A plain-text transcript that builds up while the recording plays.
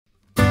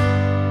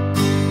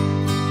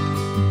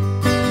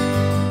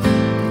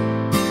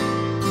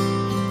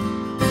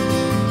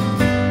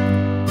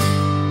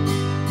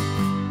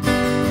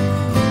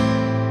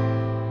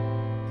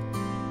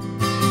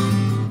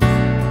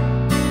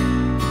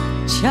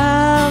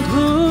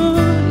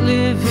childhood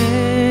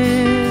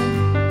living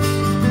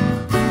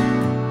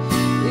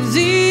is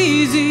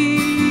easy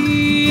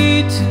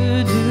to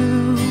do.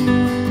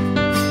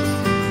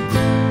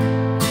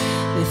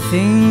 The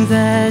things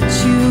that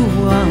you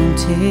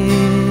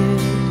wanted,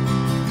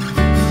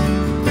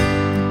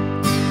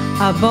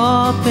 I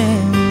bought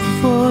them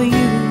for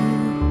you.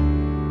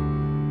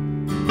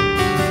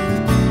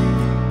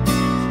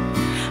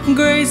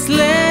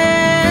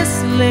 Graceless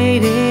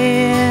lady,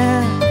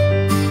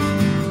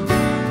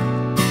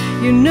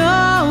 you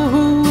know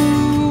who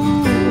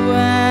I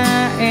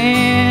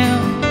am.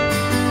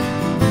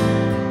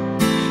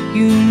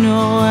 You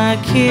know I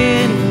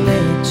can't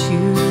let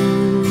you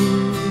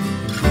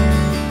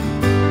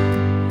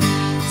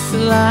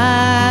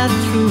slide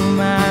through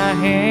my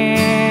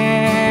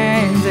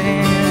hands.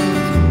 And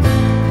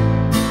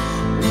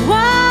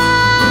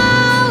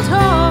wild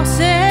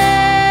horses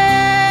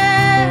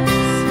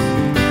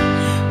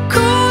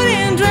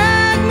couldn't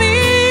drag me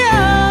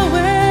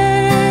away.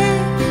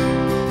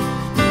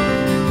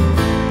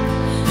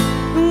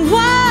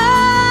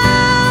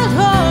 Wild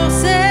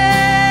horses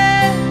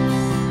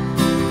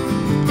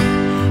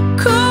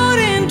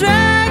couldn't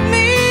drag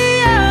me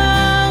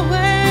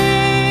away.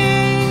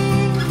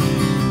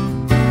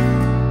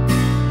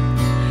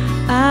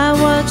 I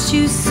watched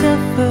you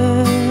suffer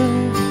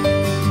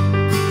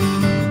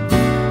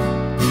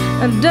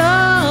a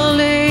dull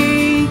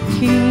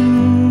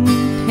aching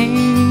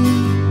pain.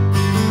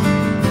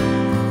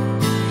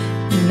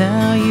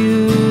 Now you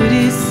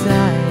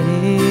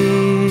decided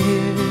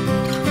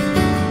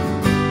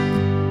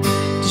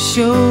to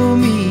show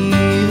me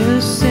the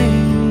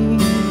same.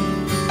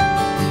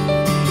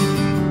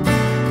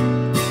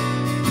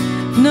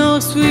 No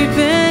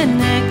sweeping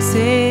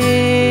exits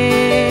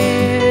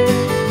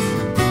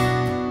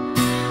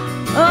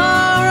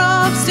or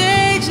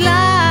offstage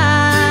lies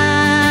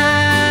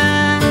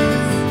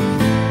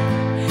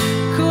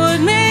could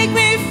make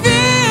me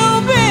feel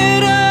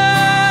bitter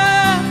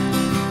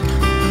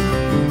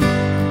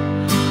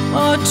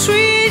or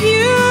treat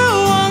you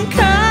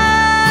unkind.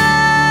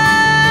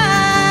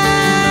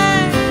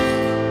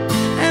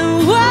 And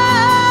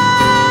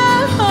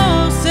wild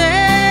horses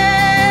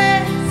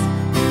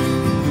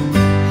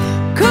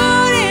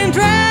couldn't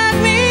drag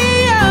me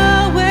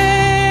away.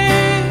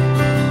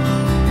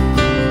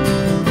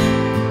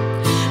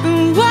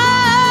 And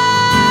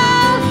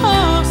wild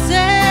horses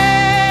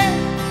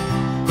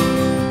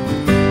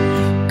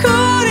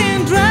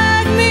couldn't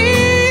drag me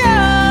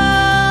away.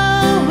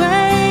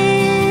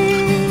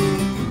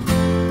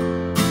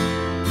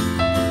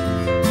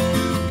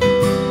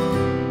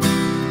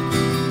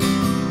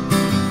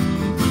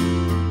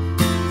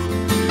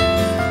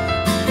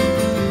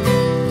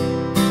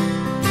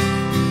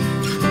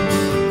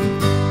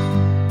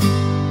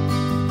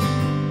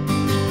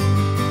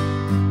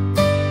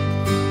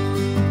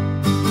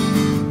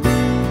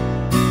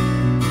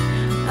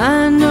 I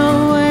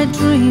know I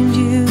dreamed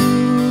you.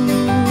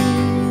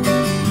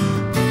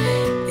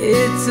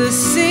 It's a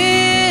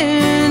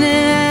sin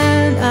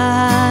and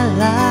I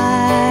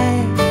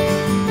lie.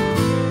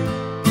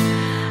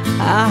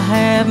 I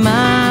have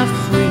my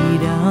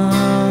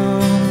freedom,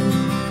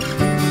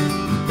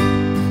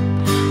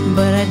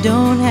 but I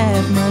don't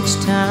have much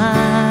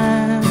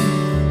time.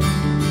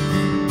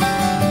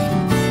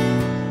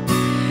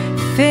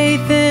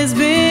 Faith